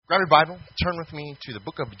Grab your Bible, turn with me to the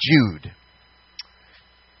book of Jude.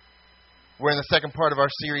 We're in the second part of our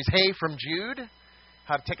series, Hey from Jude,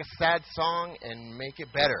 how to take a sad song and make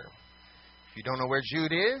it better. If you don't know where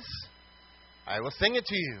Jude is, I will sing it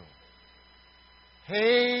to you.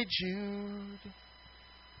 Hey Jude,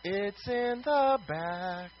 it's in the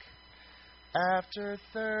back, after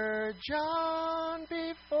 3 John,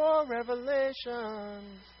 before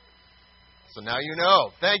Revelations. So now you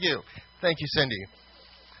know. Thank you. Thank you, Cindy.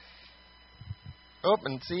 Oh,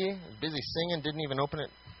 and see, busy singing, didn't even open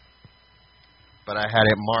it. But I had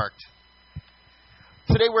it marked.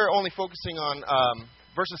 Today we're only focusing on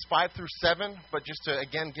verses 5 through 7, but just to,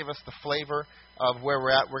 again, give us the flavor of where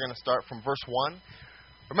we're at, we're going to start from verse 1.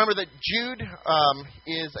 Remember that Jude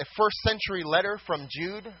is a first century letter from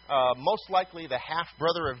Jude, most likely the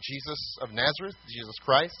half-brother of Jesus of Nazareth, Jesus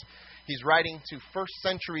Christ. He's writing to first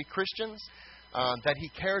century Christians that he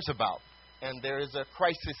cares about, and there is a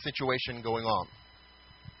crisis situation going on.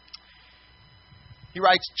 He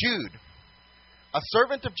writes, Jude, a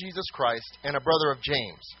servant of Jesus Christ and a brother of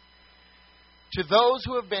James, to those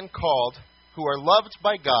who have been called, who are loved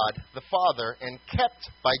by God the Father and kept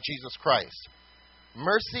by Jesus Christ,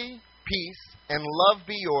 mercy, peace, and love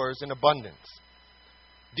be yours in abundance.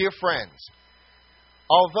 Dear friends,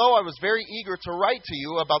 although I was very eager to write to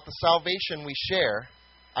you about the salvation we share,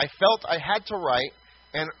 I felt I had to write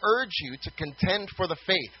and urge you to contend for the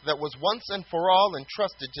faith that was once and for all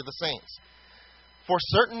entrusted to the saints. For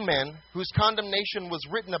certain men, whose condemnation was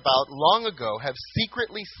written about long ago, have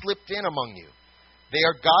secretly slipped in among you. They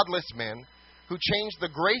are godless men who change the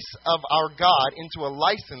grace of our God into a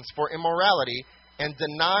license for immorality and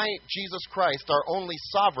deny Jesus Christ, our only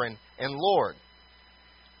sovereign and Lord.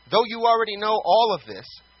 Though you already know all of this,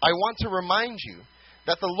 I want to remind you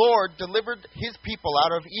that the Lord delivered his people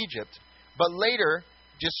out of Egypt, but later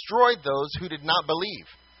destroyed those who did not believe.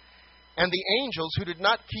 And the angels who did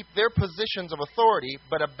not keep their positions of authority,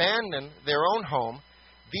 but abandoned their own home,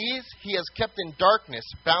 these he has kept in darkness,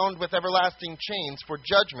 bound with everlasting chains for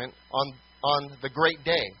judgment on the great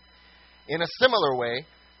day. In a similar way,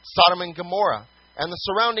 Sodom and Gomorrah and the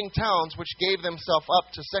surrounding towns which gave themselves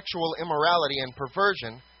up to sexual immorality and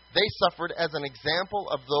perversion, they suffered as an example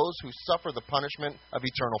of those who suffer the punishment of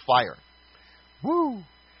eternal fire. Woo!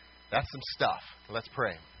 That's some stuff. Let's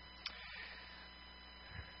pray.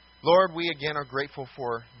 Lord, we again are grateful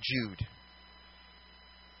for Jude,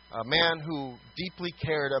 a man who deeply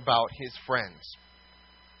cared about his friends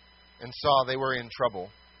and saw they were in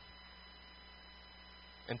trouble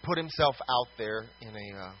and put himself out there in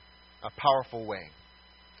a powerful way.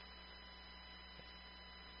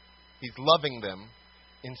 He's loving them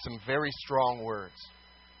in some very strong words.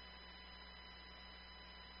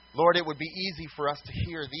 Lord, it would be easy for us to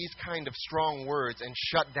hear these kind of strong words and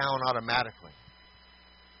shut down automatically.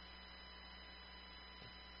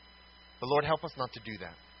 But Lord, help us not to do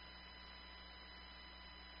that.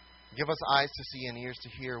 Give us eyes to see and ears to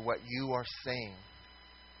hear what you are saying,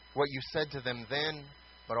 what you said to them then,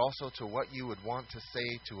 but also to what you would want to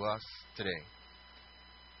say to us today.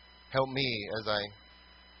 Help me as I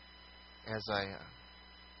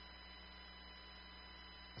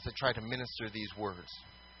try to minister these words.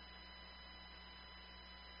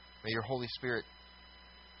 May your Holy Spirit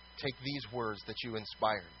take these words that you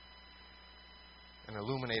inspired and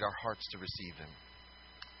illuminate our hearts to receive them.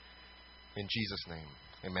 In Jesus' name,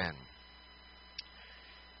 amen.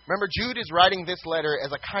 Remember, Jude is writing this letter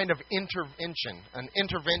as a kind of intervention, an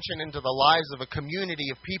intervention into the lives of a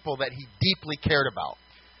community of people that he deeply cared about.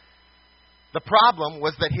 The problem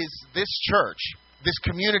was that this church, this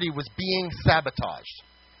community, was being sabotaged.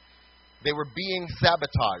 They were being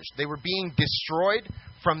sabotaged. They were being destroyed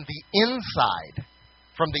from the inside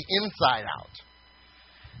out.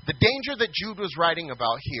 The danger that Jude was writing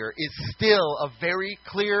about here is still a very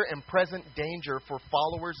clear and present danger for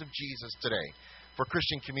followers of Jesus today, for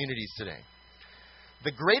Christian communities today.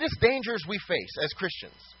 The greatest dangers we face as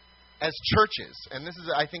Christians, as churches, and this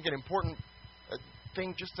is, I think, an important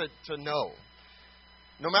thing just to know.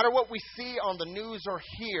 No matter what we see on the news or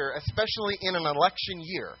hear, especially in an election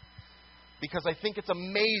year, because I think it's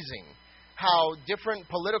amazing how different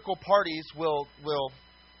political parties will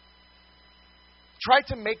try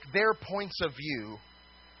to make their points of view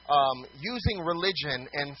using religion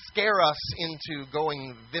and scare us into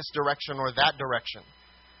going this direction or that direction.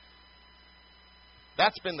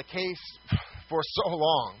 That's been the case for so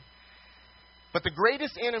long. But the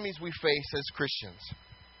greatest enemies we face as Christians,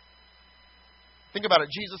 think about it.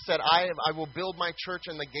 Jesus said, I will build my church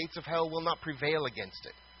and the gates of hell will not prevail against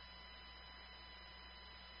it.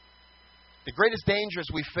 The greatest dangers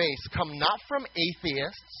we face come not from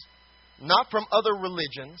atheists, not from other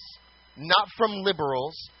religions, not from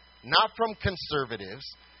liberals, not from conservatives,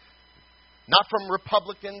 not from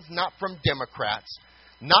Republicans, not from Democrats,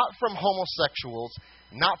 not from homosexuals,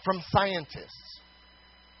 not from scientists.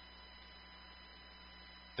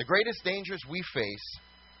 The greatest dangers we face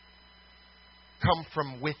come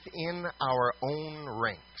from within our own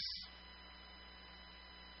ranks,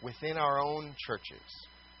 within our own churches,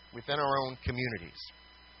 within our own communities.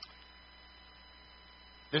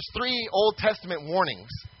 There's 3 Old Testament warnings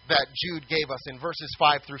that Jude gave us in verses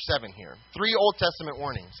 5 through 7 here. 3 Old Testament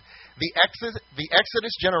warnings. The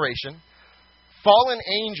Exodus generation, fallen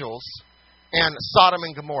angels, and Sodom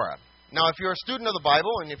and Gomorrah. Now, if you're a student of the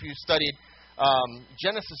Bible and if you studied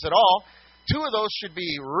Genesis at all, 2 of those should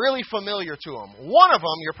be really familiar to them. One of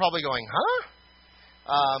them, you're probably going,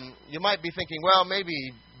 huh? You might be thinking, well,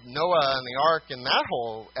 maybe Noah and the ark and that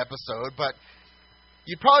whole episode, but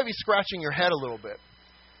you'd probably be scratching your head a little bit.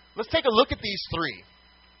 Let's take a look at these 3.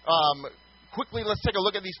 Quickly, let's take a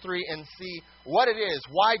look at these 3 and see what it is,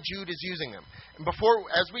 why Jude is using them. And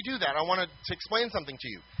as we do that, I wanted to explain something to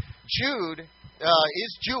you. Jude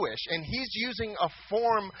is Jewish, and he's using a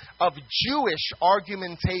form of Jewish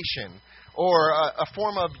argumentation or a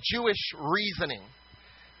form of Jewish reasoning.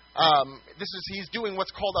 He's doing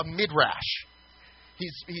what's called a midrash.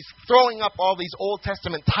 He's throwing up all these Old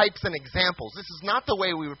Testament types and examples. This is not the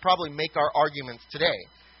way we would probably make our arguments today.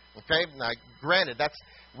 Okay, now granted,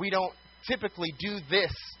 we don't typically do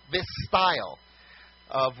this style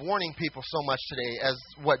of warning people so much today as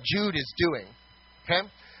what Jude is doing. Okay,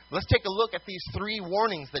 let's take a look at these 3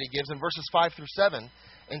 warnings that he gives in verses 5 through 7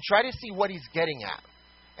 and try to see what he's getting at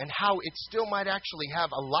and how it still might actually have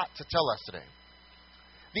a lot to tell us today.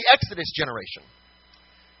 The Exodus generation.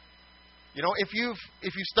 You know, if you've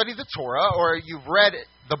studied the Torah or you've read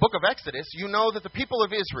the book of Exodus, you know that the people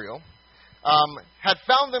of Israel had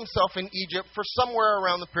found themselves in Egypt for somewhere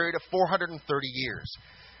around the period of 430 years.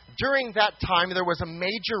 During that time, there was a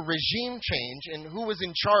major regime change in who was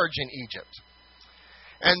in charge in Egypt.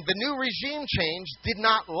 And the new regime change did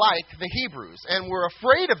not like the Hebrews and were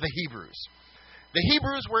afraid of the Hebrews. The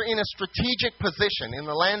Hebrews were in a strategic position in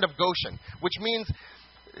the land of Goshen, which means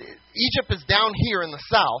Egypt is down here in the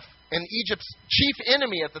south, and Egypt's chief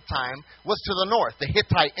enemy at the time was to the north, the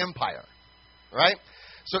Hittite Empire. Right?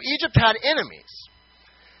 So Egypt had enemies.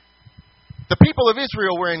 The people of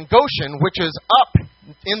Israel were in Goshen, which is up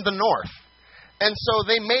in the north. And so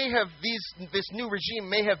this new regime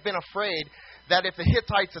may have been afraid that if the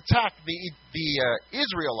Hittites attacked the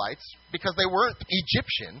Israelites, because they weren't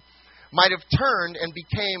Egyptian, might have turned and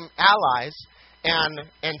became allies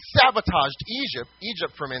and sabotaged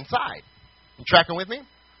Egypt from inside. You tracking with me?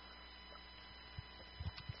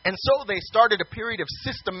 And so they started a period of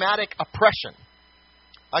systematic oppression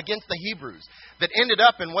against the Hebrews that ended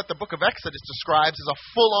up in what the book of Exodus describes as a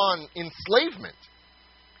full-on enslavement,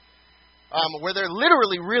 where they're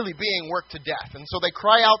literally really being worked to death. And so they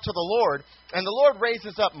cry out to the Lord, and the Lord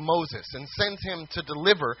raises up Moses and sends him to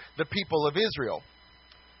deliver the people of Israel.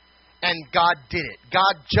 And God did it.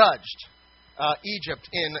 God judged Egypt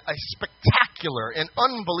in a spectacular and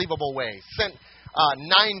unbelievable way. Sent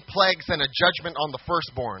 9 plagues and a judgment on the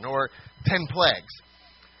firstborn, or 10 plagues.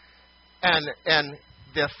 And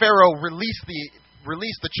the Pharaoh released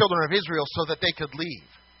the children of Israel so that they could leave.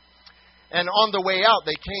 And on the way out,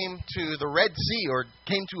 they came to the Red Sea, or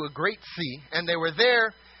came to a great sea, and they were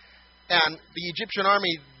there. And the Egyptian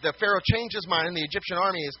army, the Pharaoh changed his mind, and the Egyptian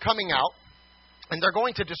army is coming out, and they're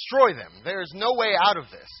going to destroy them. There is no way out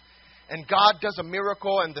of this. And God does a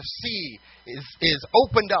miracle, and the sea is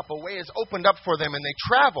opened up. A way is opened up for them, and they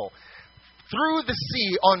travel through the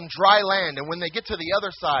sea on dry land. And when they get to the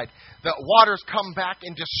other side, the waters come back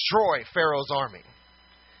and destroy Pharaoh's army.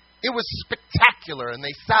 It was spectacular, and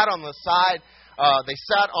they sat on the side, they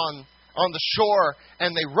sat on the shore,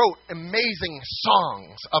 and they wrote amazing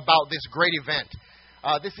songs about this great event.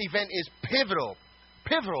 This event is pivotal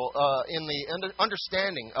in the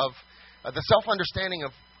understanding of the self-understanding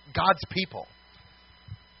of God's people.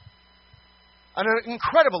 An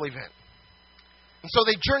incredible event. And so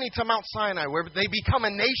they journey to Mount Sinai, where they become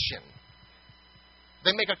a nation.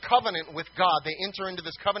 They make a covenant with God. They enter into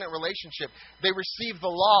this covenant relationship. They receive the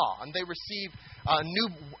law, and they receive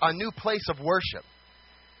a new place of worship.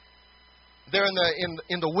 They're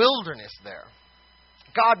in the wilderness there.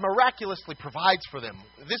 God miraculously provides for them.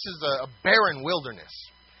 This is a barren wilderness.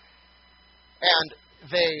 And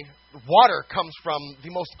water comes from the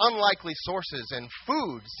most unlikely sources, and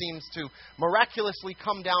food seems to miraculously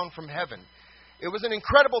come down from heaven. It was an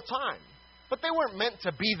incredible time, but they weren't meant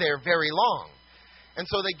to be there very long. And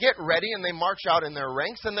so they get ready and they march out in their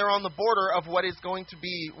ranks, and they're on the border of what is going to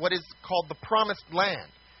be what is called the Promised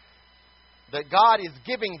Land. That God is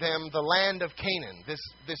giving them the land of Canaan,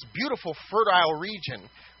 this beautiful, fertile region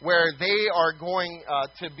where they are going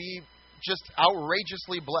to be just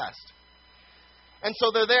outrageously blessed. And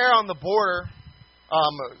so they're there on the border,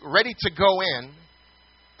 ready to go in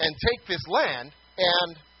and take this land,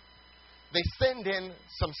 and they send in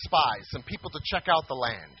some spies, some people to check out the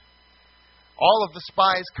land. All of the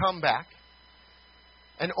spies come back,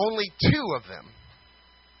 and only two of them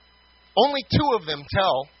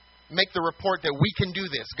make the report that we can do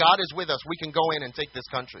this. God is with us. We can go in and take this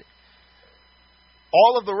country.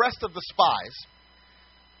 All of the rest of the spies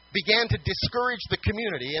began to discourage the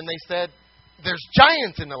community, and they said, there's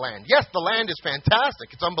giants in the land. Yes, the land is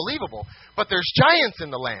fantastic. It's unbelievable. But there's giants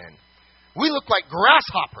in the land. We look like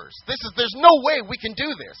grasshoppers. There's no way we can do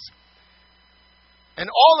this. And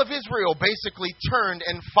all of Israel basically turned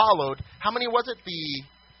and followed. How many was it? The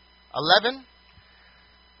 11?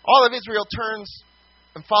 All of Israel turns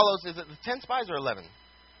and follows. Is it the 10 spies or 11?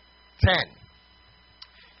 10.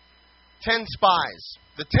 10 spies.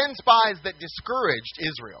 The 10 spies that discouraged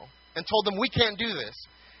Israel and told them, we can't do this.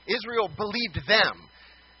 Israel believed them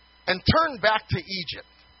and turned back to Egypt.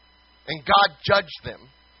 And God judged them.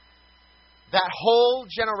 That whole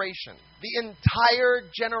generation, the entire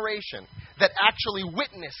generation that actually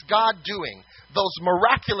witnessed God doing those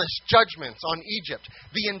miraculous judgments on Egypt,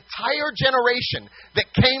 the entire generation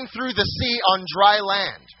that came through the sea on dry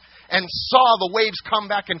land and saw the waves come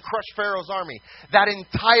back and crush Pharaoh's army, that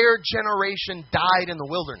entire generation died in the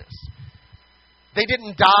wilderness. They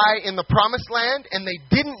didn't die in the Promised Land, and they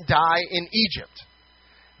didn't die in Egypt.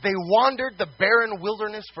 They wandered the barren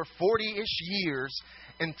wilderness for 40-ish years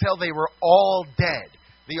until they were all dead.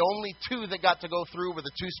 The only two that got to go through were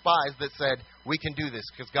the two spies that said, we can do this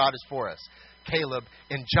because God is for us. Caleb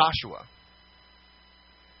and Joshua.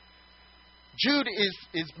 Jude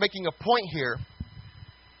is making a point here.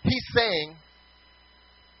 He's saying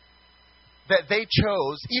that they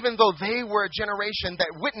chose, even though they were a generation that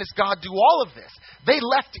witnessed God do all of this, they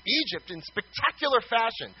left Egypt in spectacular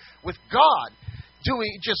fashion with God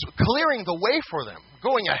just clearing the way for them,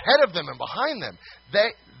 going ahead of them and behind them.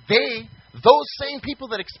 Those same people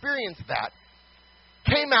that experienced that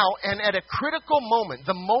came out, and at a critical moment,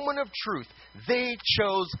 the moment of truth, they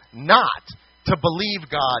chose not to believe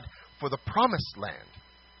God for the Promised Land.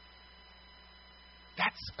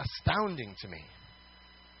 That's astounding to me.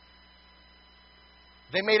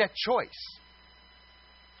 They made a choice.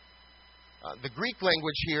 The Greek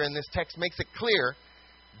language here in this text makes it clear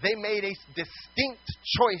they made a distinct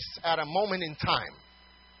choice at a moment in time.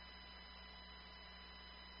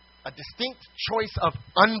 A distinct choice of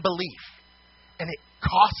unbelief. And it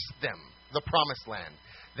cost them the Promised Land.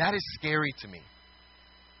 That is scary to me.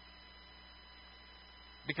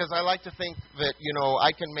 Because I like to think that,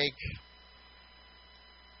 I can make,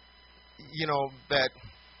 that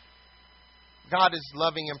God is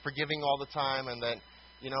loving and forgiving all the time, and that,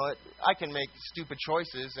 I can make stupid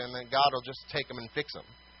choices, and then God will just take them and fix them.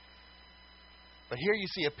 But here you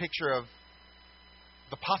see a picture of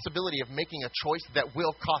the possibility of making a choice that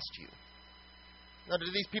will cost you. Now, do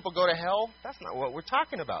these people go to hell? That's not what we're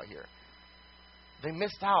talking about here. They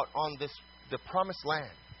missed out on the Promised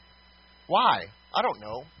Land. Why? I don't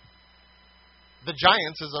know. The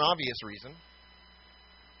giants is an obvious reason.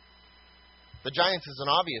 The giants is an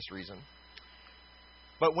obvious reason.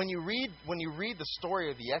 But when you read the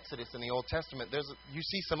story of the Exodus in the Old Testament, you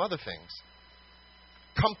see some other things.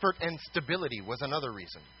 Comfort and stability was another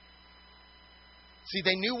reason. See,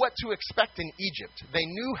 they knew what to expect in Egypt. They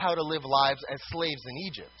knew how to live lives as slaves in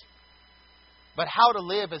Egypt. But how to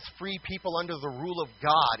live as free people under the rule of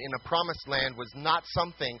God in a promised land was not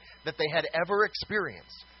something that they had ever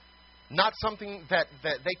experienced. Not something that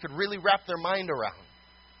they could really wrap their mind around.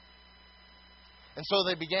 And so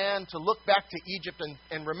they began to look back to Egypt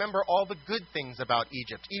and remember all the good things about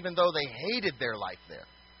Egypt, even though they hated their life there.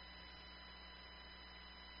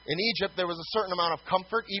 In Egypt, there was a certain amount of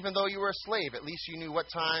comfort, even though you were a slave. At least you knew what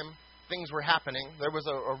time things were happening. There was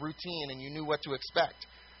a routine, and you knew what to expect.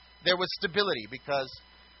 There was stability because,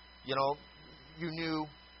 you knew,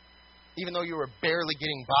 even though you were barely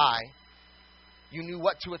getting by, you knew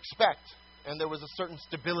what to expect. And there was a certain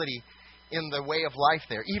stability in the way of life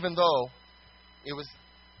there, even though it was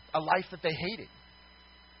a life that they hated.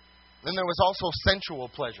 Then there was also sensual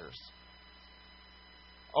pleasures.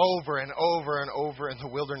 Over and over and over in the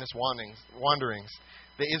wilderness wanderings,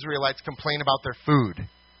 the Israelites complain about their food.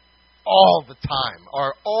 All the time.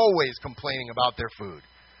 Are always complaining about their food.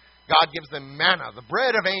 God gives them manna, the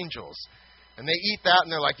bread of angels. And they eat that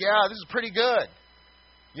and they're like, yeah, this is pretty good.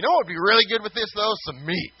 You know what would be really good with this, though? Some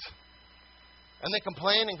meat. And they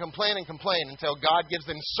complain and complain and complain until God gives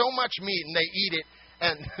them so much meat and they eat it,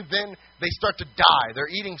 and then they start to die. They're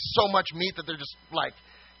eating so much meat that they're just like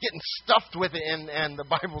getting stuffed with it, and the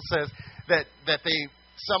Bible says that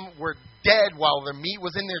some were dead while their meat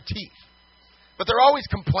was in their teeth. But they're always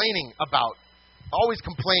complaining about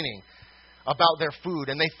their food.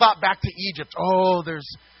 And they thought back to Egypt. Oh, there's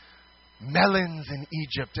melons in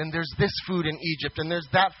Egypt, and there's this food in Egypt, and there's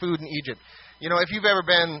that food in Egypt. You know, if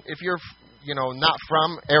you're not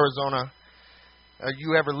from Arizona, or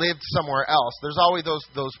you ever lived somewhere else, there's always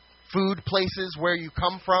those food places where you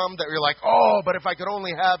come from that you're like, oh, but if I could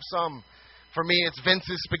only have some. For me, it's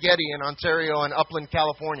Vince's Spaghetti in Ontario and Upland,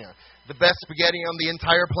 California. The best spaghetti on the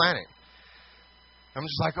entire planet. I'm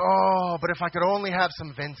just like, oh, but if I could only have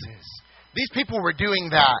some Vince's. These people were doing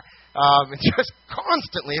that just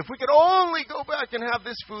constantly. If we could only go back and have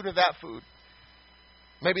this food or that food.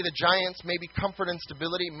 Maybe the giants, maybe comfort and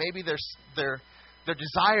stability, maybe their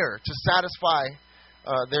desire to satisfy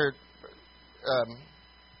their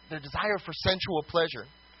desire for sensual pleasure.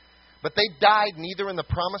 But they died neither in the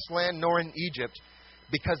promised land nor in Egypt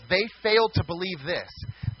because they failed to believe this,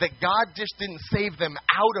 that God just didn't save them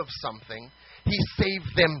out of something, He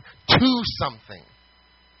saved them to something.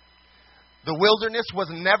 The wilderness was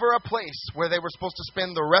never a place where they were supposed to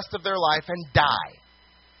spend the rest of their life and die.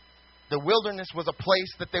 The wilderness was a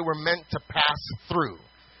place that they were meant to pass through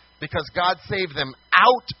because God saved them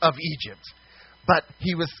out of Egypt, but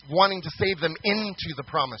He was wanting to save them into the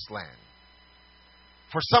promised land.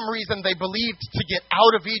 For some reason, they believed to get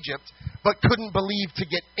out of Egypt, but couldn't believe to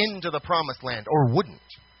get into the promised land, or wouldn't.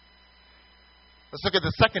 Let's look at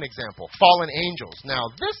the second example, fallen angels. Now,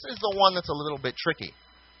 this is the one that's a little bit tricky.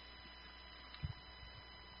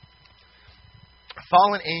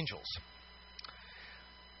 Fallen angels.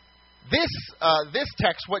 This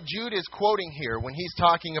text, what Jude is quoting here when he's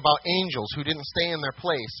talking about angels who didn't stay in their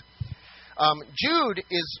place, Jude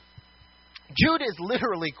is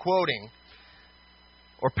literally quoting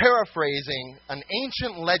or paraphrasing an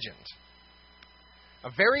ancient legend,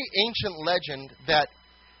 a very ancient legend that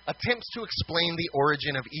attempts to explain the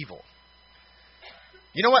origin of evil.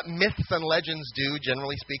 You know what myths and legends do,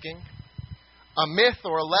 generally speaking? A myth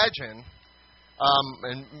or a legend,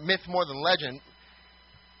 and myth more than legend,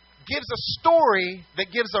 gives a story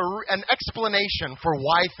that gives an explanation for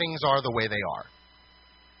why things are the way they are.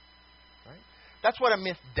 Right? That's what a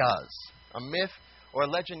myth does. A myth or a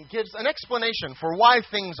legend gives an explanation for why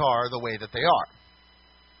things are the way that they are.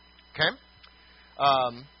 Okay?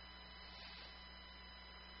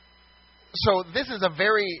 So this is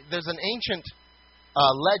there's an ancient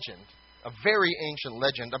legend, a very ancient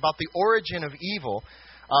legend about the origin of evil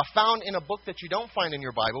found in a book that you don't find in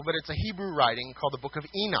your Bible, but it's a Hebrew writing called the Book of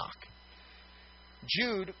Enoch.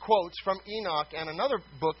 Jude quotes from Enoch and another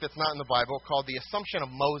book that's not in the Bible called the Assumption of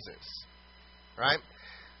Moses. Right?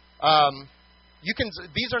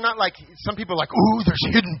 These are not like, some people are like, ooh, there's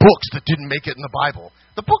hidden books that didn't make it in the Bible.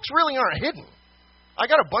 The books really aren't hidden. I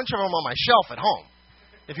got a bunch of them on my shelf at home.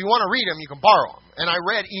 If you want to read them, you can borrow them. And I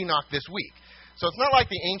read Enoch this week. So it's not like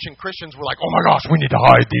the ancient Christians were like, oh my gosh, we need to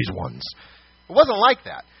hide these ones. It wasn't like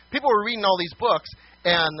that. People were reading all these books,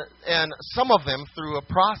 and some of them, through a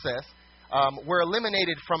process, were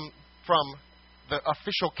eliminated from the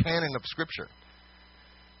official canon of Scripture.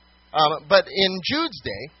 But in Jude's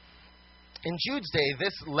day,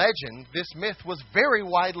 this legend, this myth was very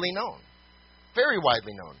widely known. Very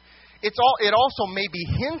widely known. It also may be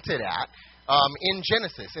hinted at in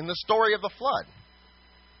Genesis, in the story of the flood.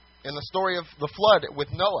 In the story of the flood with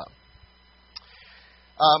Noah.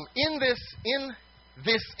 In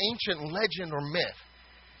this ancient legend or myth,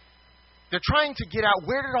 they're trying to get out,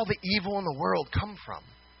 where did all the evil in the world come from?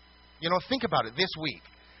 You know, think about it this week.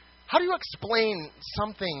 How do you explain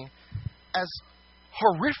something as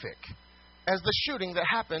horrific as the shooting that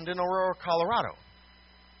happened in Aurora, Colorado?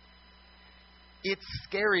 It's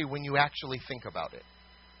scary when you actually think about it.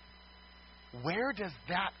 Where does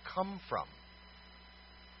that come from?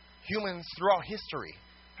 Humans throughout history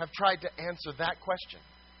have tried to answer that question.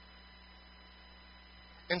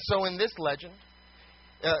 And so in this legend,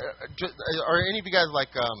 are any of you guys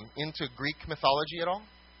into Greek mythology at all?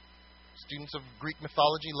 Students of Greek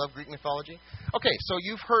mythology, love Greek mythology? Okay, so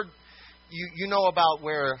you've heard, you know about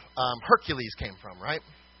where Hercules came from, right?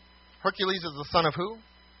 Hercules is the son of who?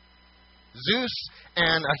 Zeus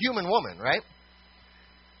and a human woman, right?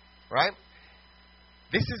 Right?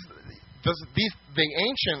 The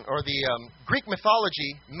ancient or the Greek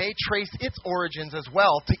mythology may trace its origins as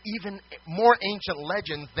well to even more ancient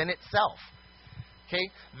legends than itself. Okay,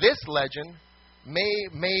 this legend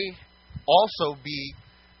may also be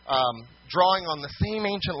drawing on the same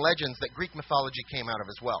ancient legends that Greek mythology came out of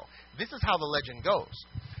as well. This is how the legend goes,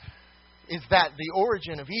 is that the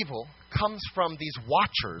origin of evil comes from these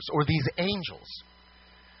watchers or these angels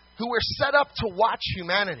who were set up to watch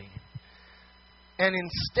humanity. And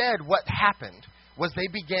instead what happened was they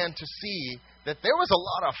began to see that there was a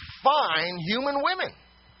lot of fine human women.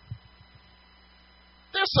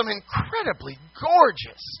 There's some incredibly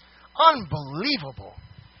gorgeous, unbelievable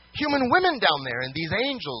human women down there. And these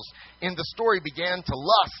angels in the story began to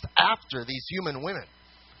lust after these human women.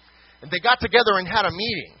 And they got together and had a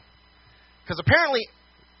meeting. Because apparently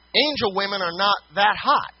angel women are not that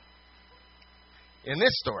hot in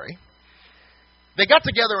this story. They got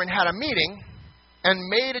together and had a meeting and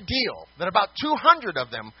made a deal that about 200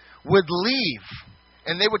 of them would leave.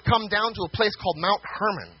 And they would come down to a place called Mount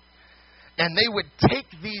Hermon. And they would take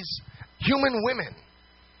these human women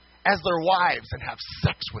as their wives and have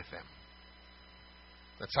sex with them.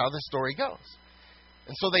 That's how this story goes.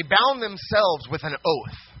 And so they bound themselves with an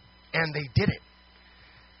oath. And they did it.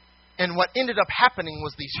 And what ended up happening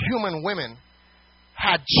was these human women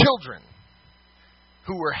had children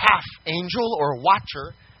who were half angel or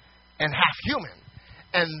watcher and half human.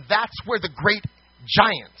 And that's where the great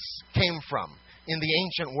giants came from in the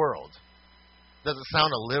ancient world. Does it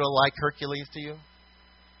sound a little like Hercules to you?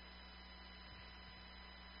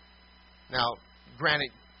 Now, granted,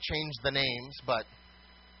 changed the names, but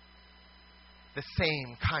the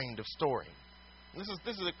same kind of story.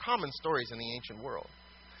 This is a common stories in the ancient world.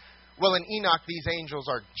 Well, in Enoch, these angels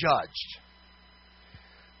are judged.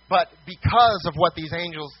 But because of what these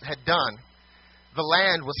angels had done, the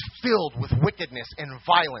land was filled with wickedness and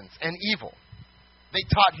violence and evil. They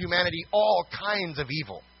taught humanity all kinds of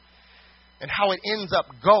evil. And how it ends up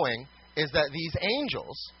going is that these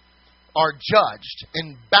angels are judged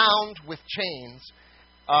and bound with chains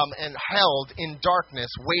and held in darkness,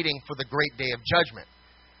 waiting for the great day of judgment.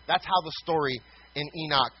 That's how the story in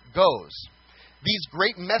Enoch goes. These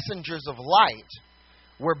great messengers of light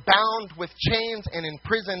were bound with chains and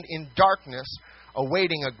imprisoned in darkness,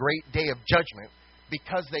 awaiting a great day of judgment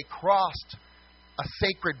because they crossed a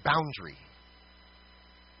sacred boundary.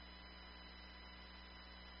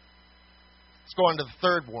 Let's go on to the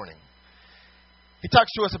third warning. Jude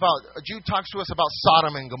talks to us about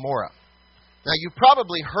Sodom and Gomorrah. Now, you've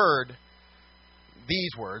probably heard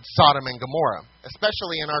these words, Sodom and Gomorrah,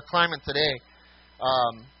 especially in our climate today.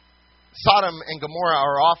 Sodom and Gomorrah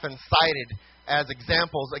are often cited as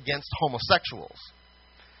examples against homosexuals.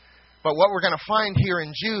 But what we're going to find here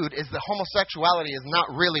in Jude is that homosexuality is not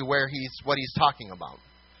really what he's talking about.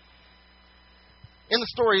 In the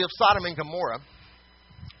story of Sodom and Gomorrah,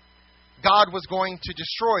 God was going to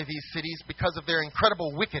destroy these cities because of their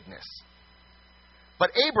incredible wickedness.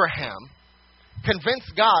 But Abraham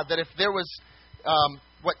convinced God that if there was,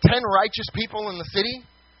 10 righteous people in the city,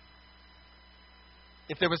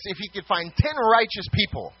 if he could find 10 righteous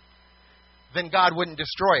people, then God wouldn't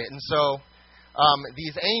destroy it. And so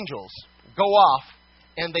these angels go off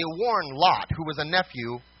and they warn Lot, who was a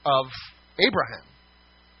nephew of Abraham.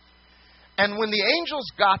 And when the angels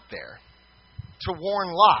got there to warn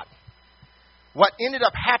Lot, what ended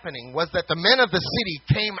up happening was that the men of the city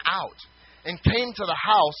came out and came to the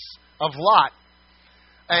house of Lot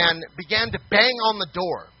and began to bang on the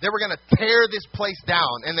door. They were going to tear this place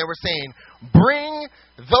down, and they were saying, "Bring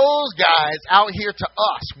those guys out here to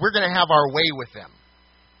us. We're going to have our way with them."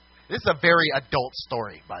 This is a very adult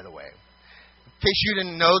story, by the way. In case you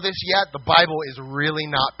didn't know this yet, the Bible is really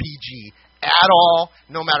not PG at all,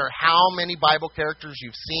 no matter how many Bible characters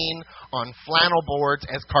you've seen on flannel boards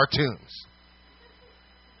as cartoons.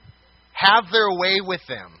 Have their way with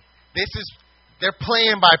them. They're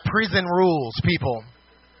playing by prison rules, people.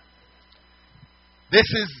 This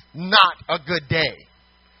is not a good day.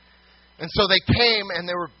 And so they came and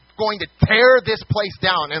they were going to tear this place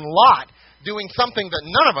down. And Lot, doing something that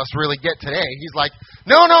none of us really get today, he's like,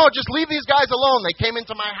 no, just leave these guys alone. They came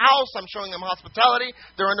into my house. I'm showing them hospitality.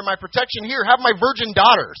 They're under my protection. Here, have my virgin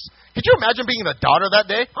daughters. Could you imagine being the daughter that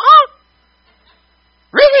day? Huh?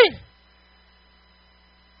 Really?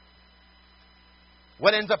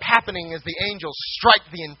 What ends up happening is the angels strike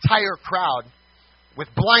the entire crowd with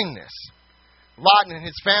blindness. Lot and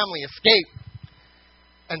his family escape,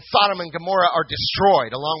 and Sodom and Gomorrah are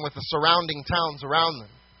destroyed, along with the surrounding towns around them.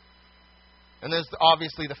 And there's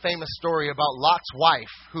obviously the famous story about Lot's wife,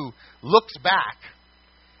 who looks back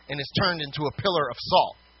and is turned into a pillar of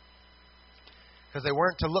salt. Because they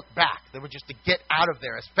weren't to look back. They were just to get out of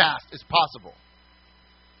there as fast as possible.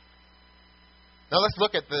 Now let's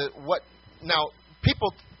look at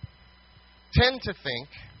people tend to think,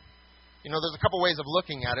 there's a couple ways of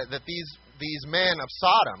looking at it, that these men of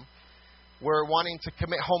Sodom were wanting to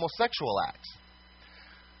commit homosexual acts.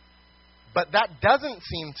 But that doesn't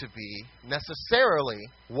seem to be necessarily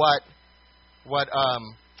what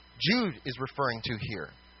Jude is referring to here.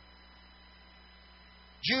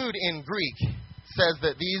 Jude in Greek says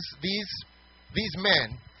that these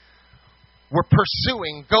men were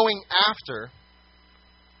pursuing, going after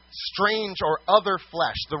strange or other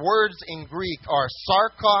flesh. The words in Greek are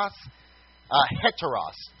sarkos,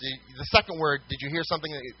 heteros. The second word, did you hear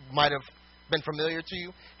something that might have been familiar to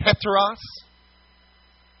you? Heteros.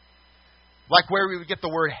 Like where we would get the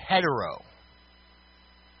word hetero.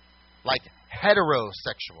 Like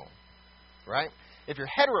heterosexual. Right? If you're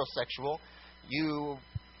heterosexual, you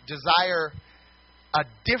desire a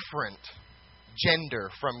different gender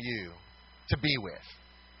from you to be with.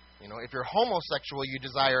 You know, if you're homosexual, you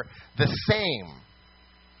desire the same.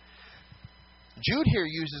 Jude here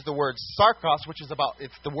uses the word sarkos, which is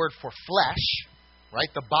it's the word for flesh, right?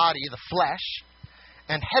 The body, the flesh,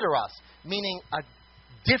 and heteros, meaning a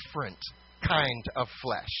different kind of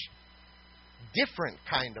flesh. Different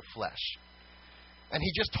kind of flesh. And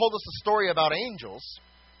he just told us a story about angels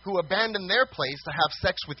who abandoned their place to have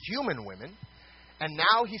sex with human women, and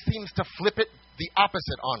now he seems to flip it the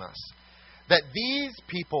opposite on us. That these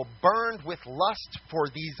people burned with lust for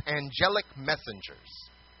these angelic messengers.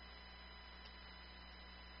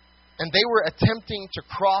 And they were attempting to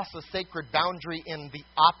cross a sacred boundary in the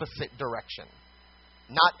opposite direction.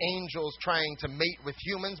 Not angels trying to mate with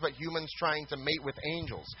humans, but humans trying to mate with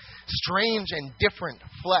angels. Strange and different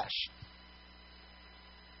flesh.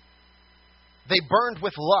 They burned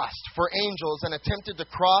with lust for angels and attempted to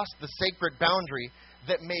cross the sacred boundary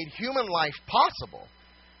that made human life possible.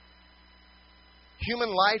 Human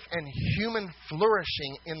life and human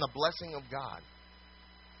flourishing in the blessing of God.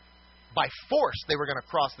 By force, they were going to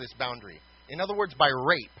cross this boundary. In other words, by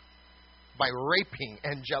rape. By raping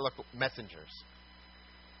angelic messengers.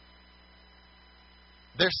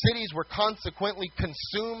 Their cities were consequently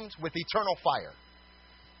consumed with eternal fire.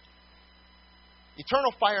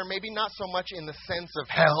 Eternal fire, maybe not so much in the sense of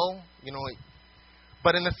hell,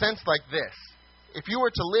 but in the sense like this. If you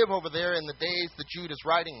were to live over there in the days that Jude is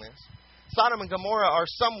writing this, Sodom and Gomorrah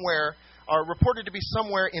are reported to be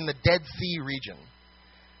somewhere in the Dead Sea region.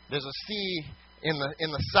 There's a sea in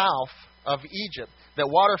the south of Egypt that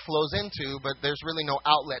water flows into, but there's really no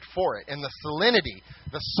outlet for it. And the salinity,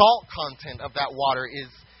 the salt content of that water is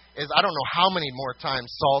I don't know how many more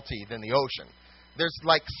times salty than the ocean. There's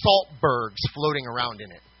like salt bergs floating around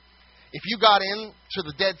in it. If you got into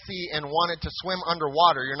the Dead Sea and wanted to swim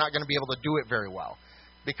underwater, you're not going to be able to do it very well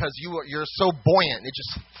because you're so buoyant, it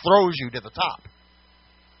just throws you to the top.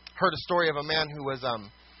 Heard a story of a man who was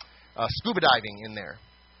scuba diving in there,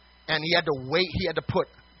 and he had to put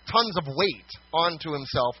tons of weight onto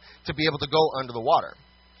himself to be able to go under the water.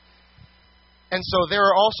 And so there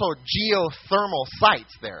are also geothermal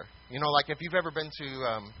sites there. Like if you've ever been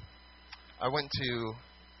to, I went to,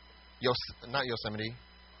 not Yosemite.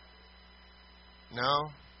 No?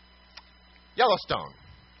 Yellowstone.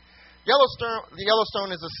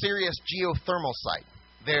 Yellowstone is a serious geothermal site.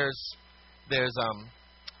 There's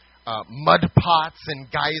mud pots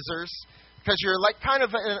and geysers because you're like kind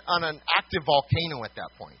of on an active volcano at that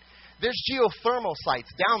point. There's geothermal sites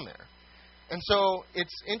down there. And so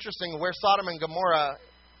it's interesting where Sodom and Gomorrah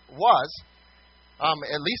was,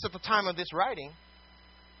 at least at the time of this writing,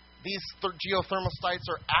 these geothermal sites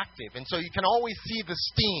are active. And so you can always see the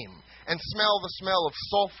steam and smell the smell of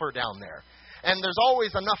sulfur down there. And there's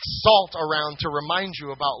always enough salt around to remind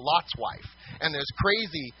you about Lot's wife. And there's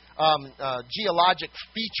crazy geologic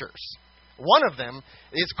features. One of them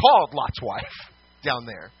is called Lot's wife down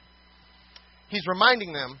there. He's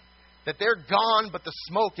reminding them that they're gone, but the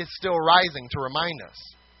smoke is still rising to remind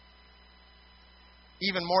us.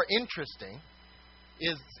 Even more interesting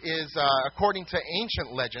is according to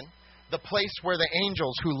ancient legend, the place where the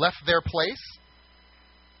angels who left their place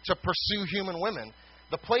to pursue human women,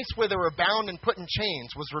 the place where they were bound and put in chains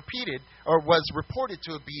was reported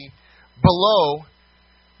to be below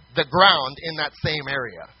the ground in that same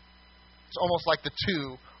area. It's almost like the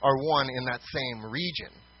two are one in that same region.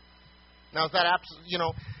 Now, is that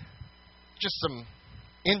just some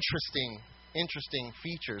interesting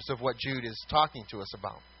features of what Jude is talking to us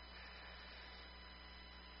about?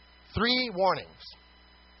 3 warnings.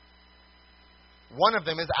 One of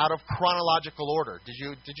them is out of chronological order. Did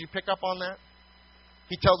you pick up on that?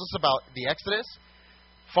 He tells us about the Exodus,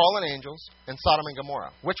 fallen angels, and Sodom and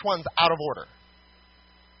Gomorrah. Which one's out of order?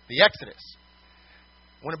 The Exodus.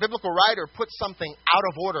 When a biblical writer puts something out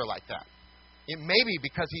of order like that, it may be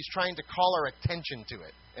because he's trying to call our attention to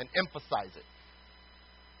it and emphasize it.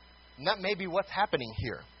 And that may be what's happening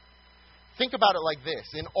here. Think about it like this.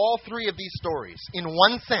 In all three of these stories, in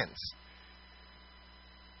one sense,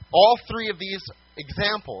 all three of these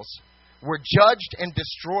examples were judged and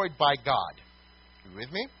destroyed by God. You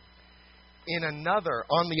with me?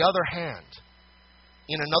 On the other hand,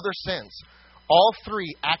 in another sense, all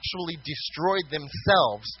three actually destroyed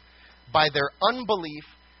themselves by their unbelief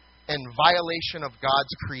and violation of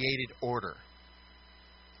God's created order.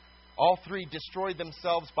 All three destroyed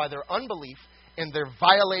themselves by their unbelief and their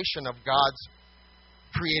violation of God's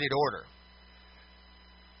created order.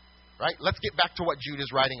 Right? Let's get back to what Jude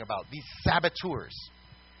is writing about. These saboteurs.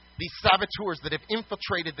 These saboteurs that have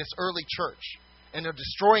infiltrated this early church and are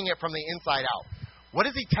destroying it from the inside out. What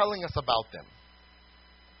is he telling us about them?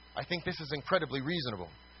 I think this is incredibly reasonable.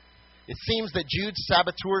 It seems that Jude's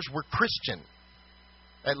saboteurs were Christian,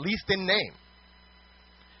 at least in name.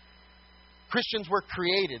 Christians were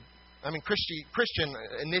created. Christian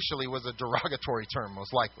initially was a derogatory term,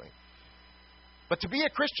 most likely. But to be a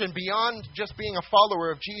Christian, beyond just being a follower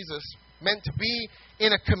of Jesus, meant to be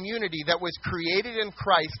in a community that was created in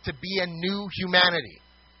Christ to be a new humanity.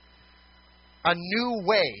 A new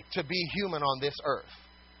way to be human on this earth.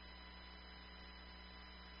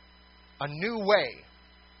 A new way.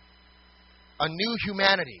 A new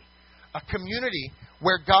humanity. A community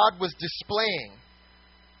where God was displaying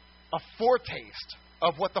a foretaste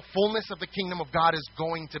of what the fullness of the kingdom of God is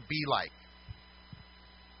going to be like.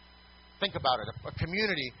 Think about it. A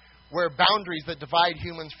community where boundaries that divide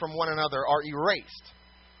humans from one another are erased.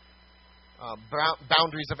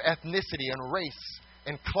 Boundaries of ethnicity and race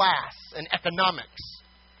and class and economics,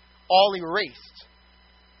 all erased.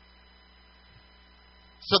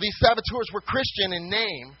 So these saboteurs were Christian in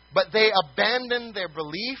name, but they abandoned their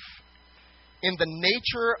belief in the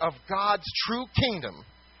nature of God's true kingdom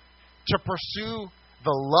to pursue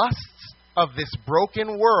the lusts of this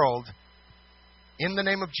broken world in the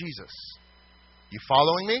name of Jesus. You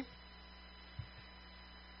following me?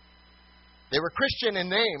 They were Christian in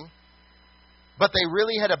name, but they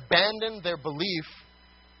really had abandoned their belief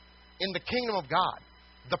in the kingdom of God,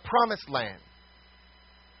 the promised land,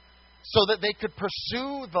 so that they could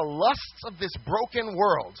pursue the lusts of this broken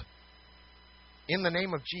world in the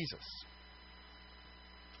name of Jesus,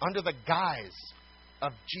 under the guise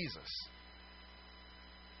of Jesus.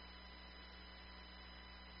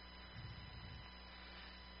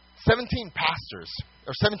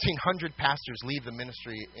 $1,700 pastors leave the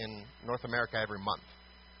ministry in North America every month,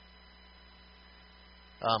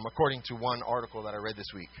 according to one article that I read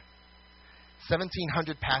this week.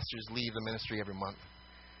 1,700 pastors leave the ministry every month.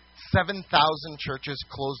 7,000 churches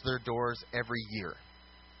close their doors every year.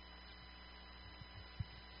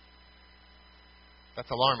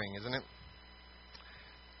 That's alarming, isn't it?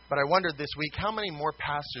 But I wondered this week, how many more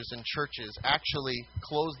pastors and churches actually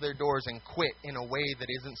close their doors and quit in a way that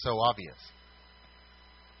isn't so obvious?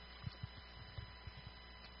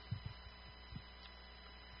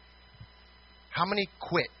 How many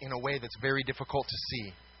quit in a way that's very difficult to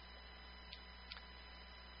see?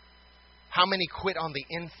 How many quit on the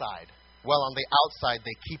inside, while on the outside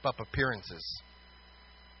they keep up appearances?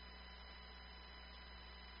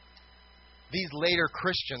 These later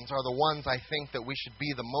Christians are the ones I think that we should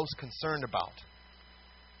be the most concerned about.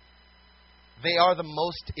 They are the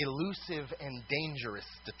most elusive and dangerous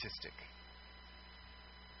statistic.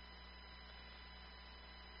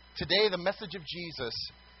 Today, the message of Jesus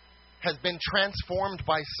has been transformed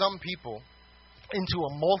by some people into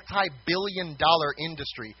a multi-billion-dollar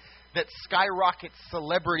industry that skyrockets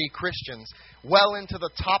celebrity Christians well into the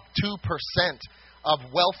top 2% of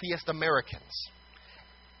wealthiest Americans.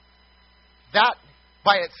 That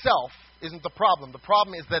by itself isn't the problem. The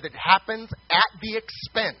problem is that it happens at the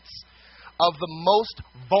expense of the most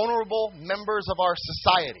vulnerable members of our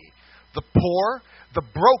society, the poor, the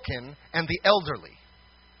broken, and the elderly.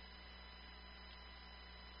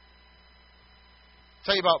 I'll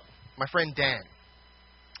tell you about my friend Dan.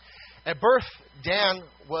 At birth, Dan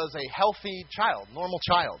was a healthy child, normal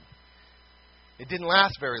child. It didn't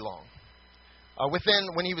last very long.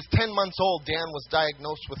 When he was 10 months old, Dan was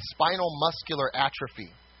diagnosed with spinal muscular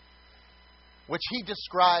atrophy, which he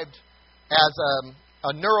described as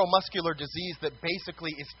a neuromuscular disease that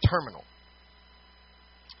basically is terminal.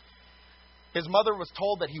 His mother was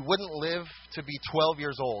told that he wouldn't live to be 12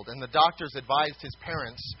 years old, and the doctors advised his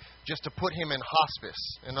parents just to put him in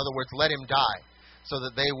hospice. In other words, let him die, so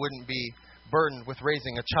that they wouldn't be burdened with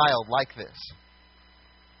raising a child like this.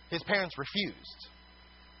 His parents refused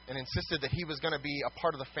and insisted that he was going to be a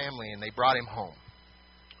part of the family, and they brought him home.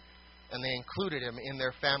 And they included him in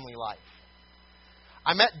their family life.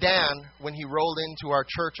 I met Dan when he rolled into our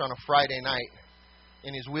church on a Friday night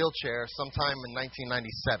in his wheelchair sometime in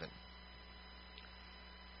 1997.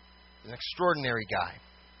 An extraordinary guy.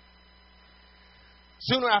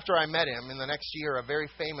 Soon after I met him, in the next year, a very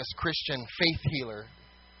famous Christian faith healer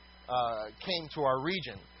came to our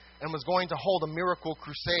region and was going to hold a miracle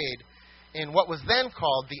crusade in what was then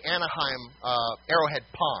called the Anaheim Arrowhead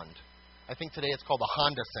Pond. I think today it's called the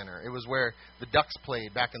Honda Center. It was where the Ducks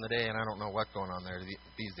played back in the day, and I don't know what's going on there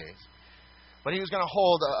these days. But he was going to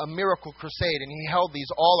hold a miracle crusade, and he held these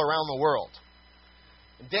all around the world.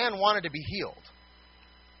 And Dan wanted to be healed.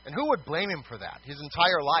 And who would blame him for that? His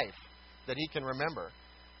entire life that he can remember,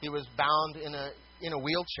 he was bound in a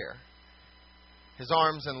wheelchair. His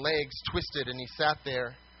arms and legs twisted, and he sat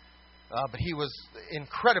there. But he was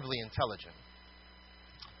incredibly intelligent.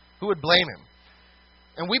 Who would blame him?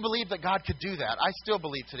 And we believe that God could do that. I still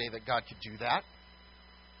believe today that God could do that.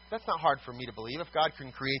 That's not hard for me to believe. If God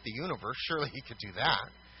can create the universe, surely He could do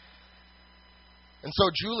that. And so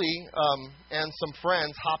Julie and some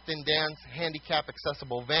friends hopped in Dan's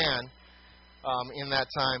handicap-accessible van in that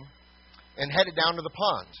time and headed down to the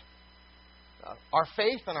pond. Our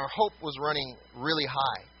faith and our hope was running really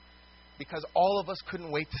high because all of us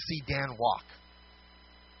couldn't wait to see Dan walk.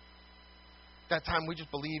 That time we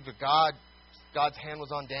just believed that God's hand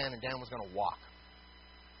was on Dan and Dan was going to walk.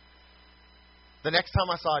 The next time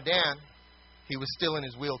I saw Dan, he was still in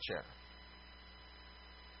his wheelchair.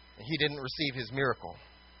 And he didn't receive his miracle.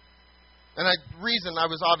 And I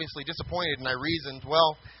was obviously disappointed, and I reasoned,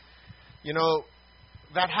 well,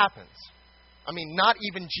 that happens. I mean, not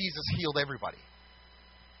even Jesus healed everybody.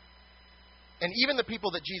 And even the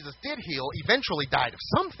people that Jesus did heal eventually died of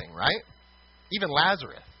something, right? Even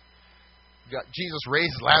Lazarus. Jesus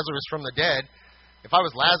raised Lazarus from the dead. If I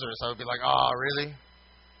was Lazarus, I would be like, oh, really?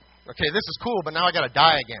 Okay, this is cool, but now I got to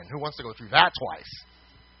die again. Who wants to go through that twice?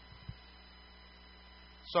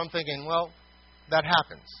 So I'm thinking, well, that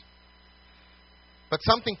happens. But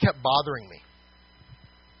something kept bothering me.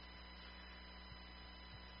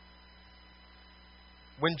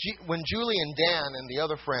 When Julie and Dan and the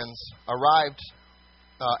other friends arrived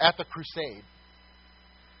at the crusade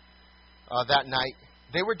that night,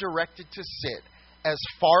 they were directed to sit as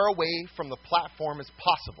far away from the platform as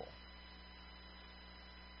possible.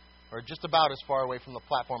 Or just about as far away from the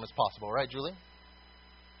platform as possible. Right, Julie?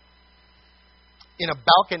 In a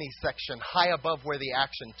balcony section high above where the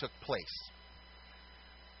action took place.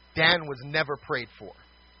 Dan was never prayed for.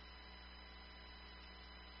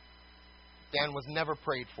 Dan was never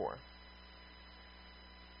prayed for.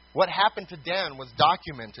 What happened to Dan was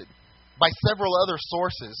documented by several other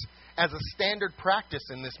sources as a standard practice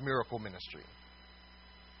in this miracle ministry.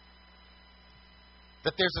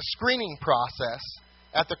 That there's a screening process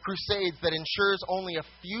at the Crusades that ensures only a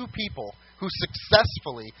few people who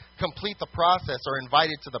successfully complete the process are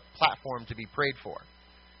invited to the platform to be prayed for.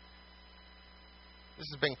 This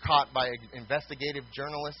has been caught by investigative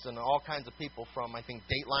journalists and all kinds of people from, I think,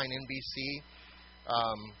 Dateline NBC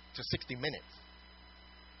to 60 Minutes.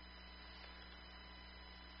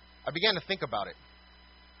 I began to think about it.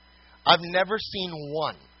 I've never seen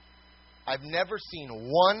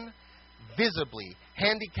one visibly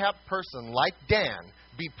handicapped person like Dan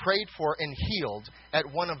be prayed for and healed at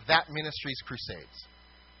one of that ministry's crusades.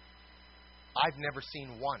 I've never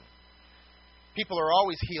seen one. People are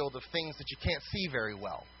always healed of things that you can't see very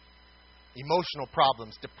well. Emotional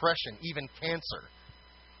problems, depression, even cancer.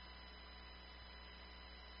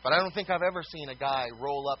 But I don't think I've ever seen a guy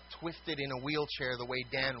roll up twisted in a wheelchair the way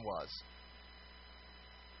Dan was.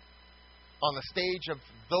 On the stage of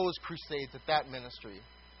those crusades at that ministry,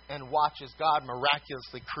 and watch as God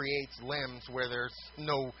miraculously creates limbs where there's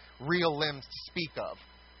no real limbs to speak of.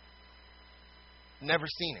 Never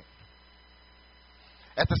seen it.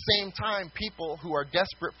 At the same time, people who are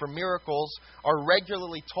desperate for miracles are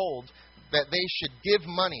regularly told that they should give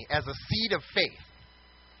money as a seed of faith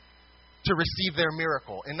to receive their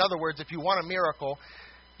miracle. In other words, if you want a miracle,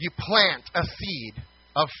 you plant a seed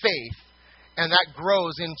of faith, and that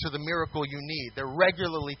grows into the miracle you need. They're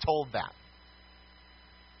regularly told that.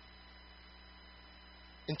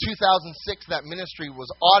 In 2006, that ministry was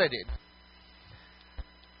audited,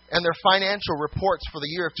 and their financial reports for the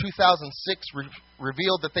year of 2006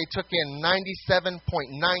 revealed that they took in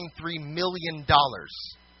 $97.93 million.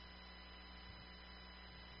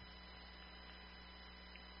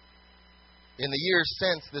 In the years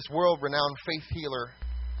since, this world-renowned faith healer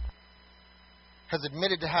has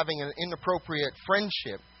admitted to having an inappropriate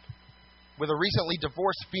friendship with a recently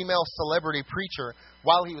divorced female celebrity preacher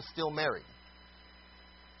while he was still married.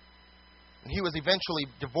 And he was eventually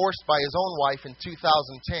divorced by his own wife in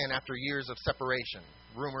 2010 after years of separation.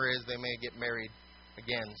 Rumor is they may get married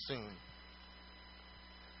again soon.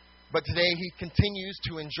 But today he continues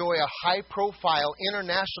to enjoy a high-profile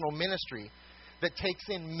international ministry that takes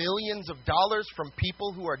in millions of dollars from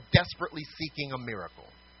people who are desperately seeking a miracle.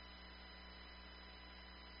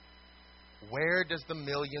 Where does the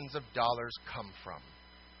millions of dollars come from?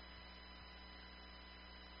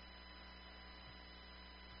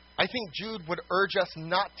 I think Jude would urge us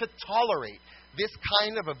not to tolerate this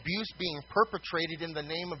kind of abuse being perpetrated in the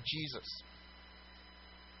name of Jesus.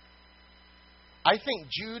 I think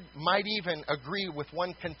Jude might even agree with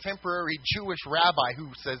one contemporary Jewish rabbi who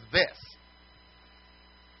says this.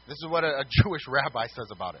 This is what a Jewish rabbi says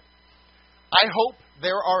about it. I hope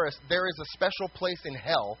there is a special place in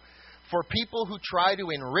hell for people who try to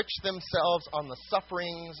enrich themselves on the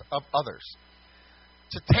sufferings of others.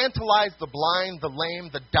 To tantalize the blind, the lame,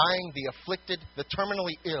 the dying, the afflicted, the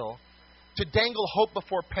terminally ill, to dangle hope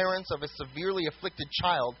before parents of a severely afflicted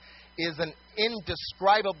child is an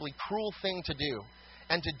indescribably cruel thing to do.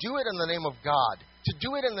 And to do it in the name of God, to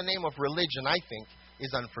do it in the name of religion, I think,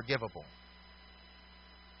 is unforgivable.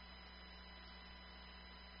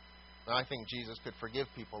 Now, I think Jesus could forgive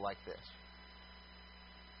people like this.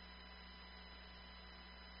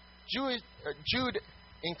 Jude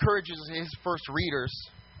encourages his first readers,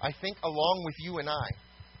 I think along with you and I,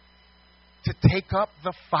 to take up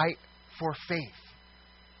the fight for faith.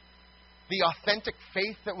 The authentic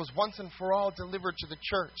faith that was once and for all delivered to the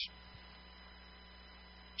church.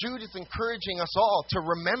 Jude is encouraging us all to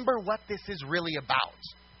remember what this is really about.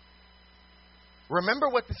 Remember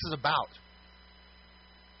what this is about.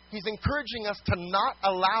 He's encouraging us to not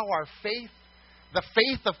allow our faith, the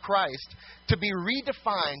faith of Christ, to be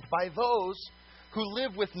redefined by those who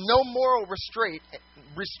live with no moral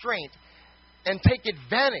restraint and take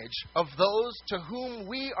advantage of those to whom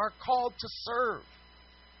we are called to serve.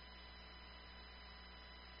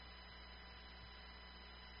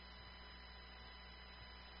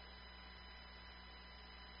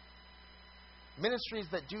 Ministries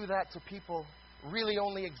that do that to people really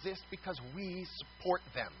only exist because we support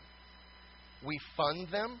them. We fund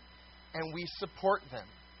them and we support them.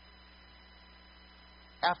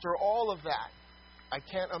 After all of that, I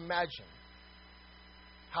can't imagine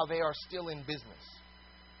how they are still in business.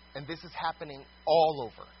 And this is happening all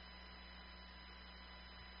over.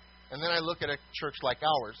 And then I look at a church like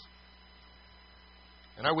ours,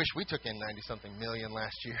 and I wish we took in 90-something million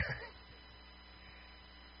last year.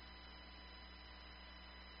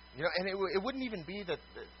 You know, and it wouldn't even be that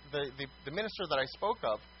the minister that I spoke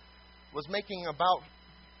of was making about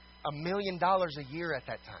 $1 million a year at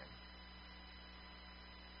that time.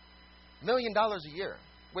 $1 million a year.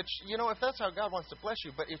 Which, you know, if that's how God wants to bless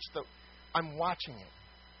you, but I'm watching it.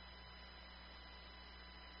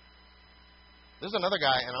 There's another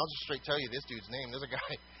guy, and I'll just straight tell you this dude's name. There's a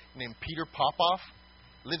guy named Peter Popoff,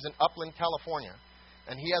 lives in Upland, California,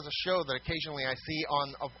 and he has a show that occasionally I see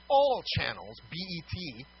on, of all channels,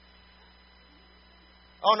 BET.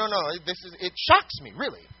 Oh, no, it shocks me,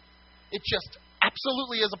 really. It just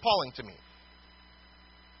absolutely is appalling to me.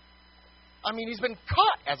 I mean, he's been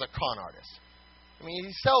caught as a con artist. I mean,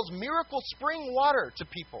 he sells miracle spring water to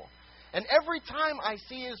people. And every time I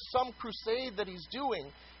see some crusade that he's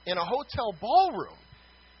doing in a hotel ballroom,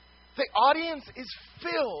 the audience is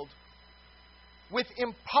filled with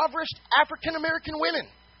impoverished African American women.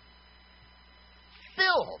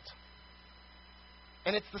 Filled.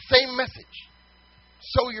 And it's the same message.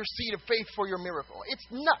 Sow your seed of faith for your miracle. It's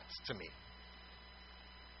nuts to me.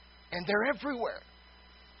 And they're everywhere.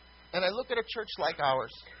 And I look at a church like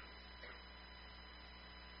ours,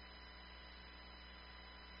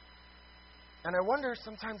 and I wonder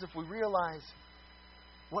sometimes if we realize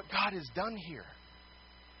what God has done here.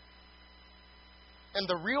 And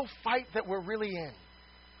the real fight that we're really in.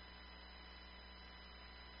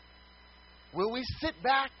 Will we sit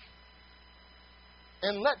back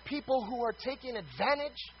and let people who are taking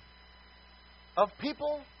advantage of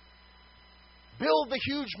people build the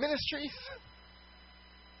huge ministries,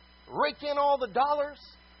 rake in all the dollars,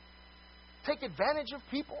 take advantage of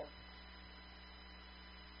people?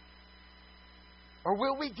 Or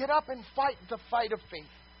will we get up and fight the fight of faith?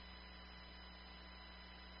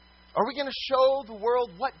 Are we going to show the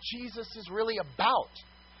world what Jesus is really about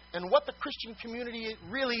and what the Christian community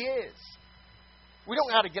really is? We don't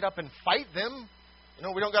got to get up and fight them. You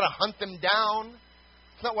know, we don't got to hunt them down.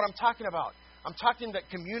 It's not what I'm talking about. I'm talking that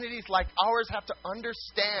communities like ours have to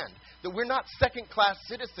understand that we're not second-class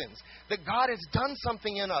citizens, that God has done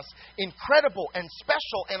something in us incredible and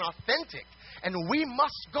special and authentic, and we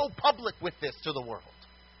must go public with this to the world.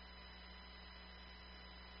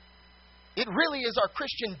 It really is our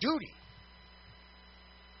Christian duty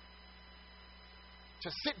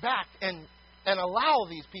to sit back and and allow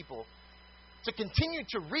these people to continue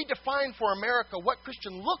to redefine for America what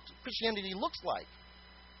Christianity looks like.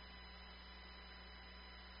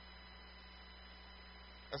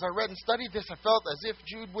 As I read and studied this, I felt as if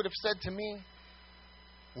Jude would have said to me,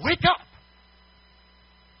 wake up!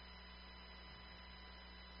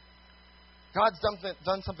 God's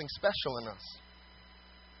done something special in us.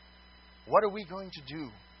 What are we going to do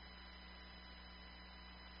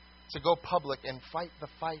to go public and fight the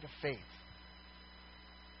fight of faith?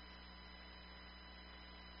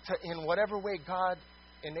 In whatever way God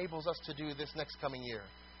enables us to do this next coming year,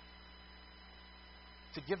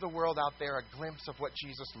 to give the world out there a glimpse of what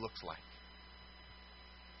Jesus looks like.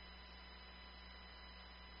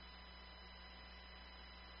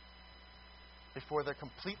 Before they're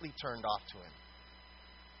completely turned off to Him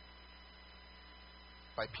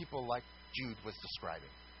by people like Jude was describing.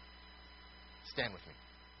 Stand with me.